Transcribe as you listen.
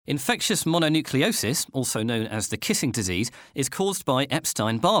Infectious mononucleosis, also known as the kissing disease, is caused by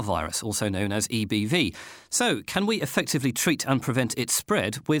Epstein Barr Virus, also known as EBV. So, can we effectively treat and prevent its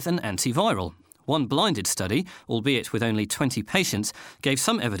spread with an antiviral? One blinded study, albeit with only 20 patients, gave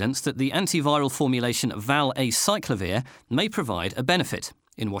some evidence that the antiviral formulation valacyclovir may provide a benefit.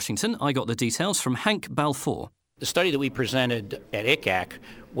 In Washington, I got the details from HankBalfour. The study that we presented at ICAC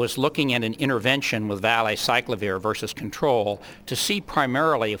was looking at an intervention with valacyclovir versus control to see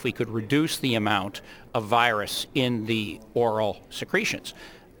primarily if we could reduce the amount of virus in the oral secretions.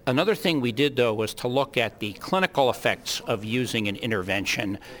 Another thing we did, though, was to look at the clinical effects of using an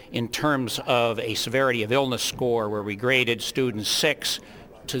intervention in terms of a severity of illness score where we graded students 6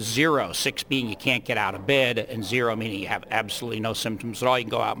 to 0, 6 being you can't get out of bed, and 0 meaning you have absolutely no symptoms at all. You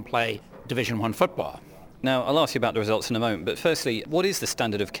can go out and play Division I football. Now, I'll ask you about the results in a moment, but firstly, what is the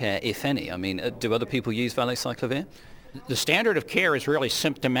standard of care, if any? I mean, do other people use valacyclovir? The standard of care is really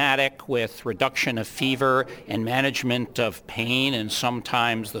symptomatic with reduction of fever and management of pain and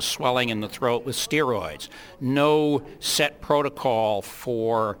sometimes the swelling in the throat with steroids. No set protocol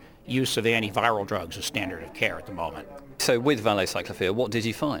for use of antiviral drugs is standard of care at the moment. So with valacyclovir, what did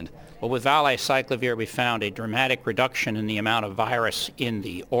you find? Well, with valacyclovir, we found a dramatic reduction in the amount of virus in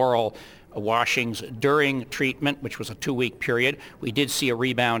the oral washings during treatment, which was a 2-week period. We did see a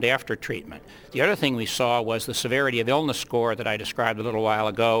rebound after treatment. The other thing we saw was the severity of illness score that I described a little while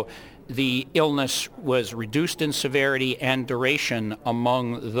ago. The illness was reduced in severity and duration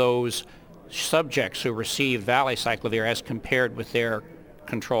among those subjects who received valacyclovir as compared with their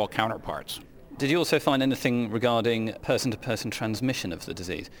control counterparts. Did you also find anything regarding person-to-person transmission of the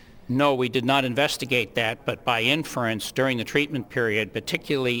disease? No, we did not investigate that, but by inference, during the treatment period,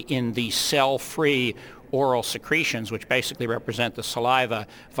 particularly in the cell-free oral secretions, which basically represent the saliva,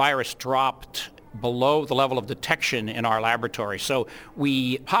 virus dropped below the level of detection in our laboratory. So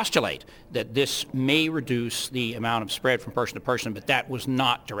we postulate that this may reduce the amount of spread from person to person, but that was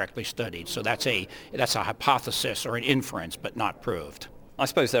not directly studied. So that's a hypothesis or an inference, but not proved. I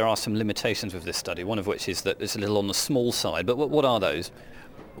suppose there are some limitations with this study, one of which is that it's a little on the small side, but what are those?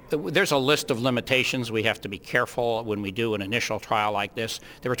 There's a list of limitations. We have to be careful when we do an initial trial like this.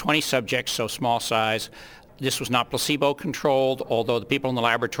 There were 20 subjects, so small size. This was not placebo-controlled, although the people in the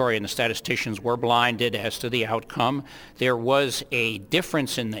laboratory and the statisticians were blinded as to the outcome. There was a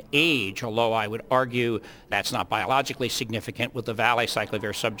difference in the age, although I would argue that's not biologically significant, with the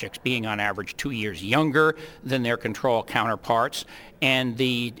valacyclovir subjects being on average 2 years younger than their control counterparts. And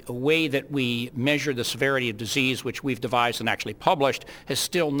the way that we measure the severity of disease, which we've devised and actually published, has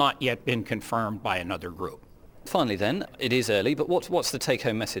still not yet been confirmed by another group. Finally then, it is early, but what's the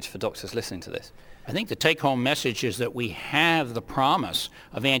take-home message for doctors listening to this? I think the take-home message is that we have the promise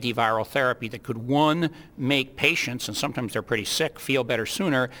of antiviral therapy that could, one, make patients, and sometimes they're pretty sick, feel better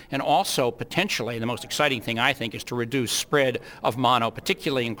sooner, and also potentially, the most exciting thing I think is to reduce spread of mono,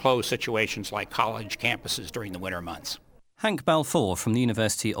 particularly in closed situations like college campuses during the winter months. HankBalfour from the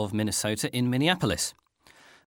University of Minnesota in Minneapolis.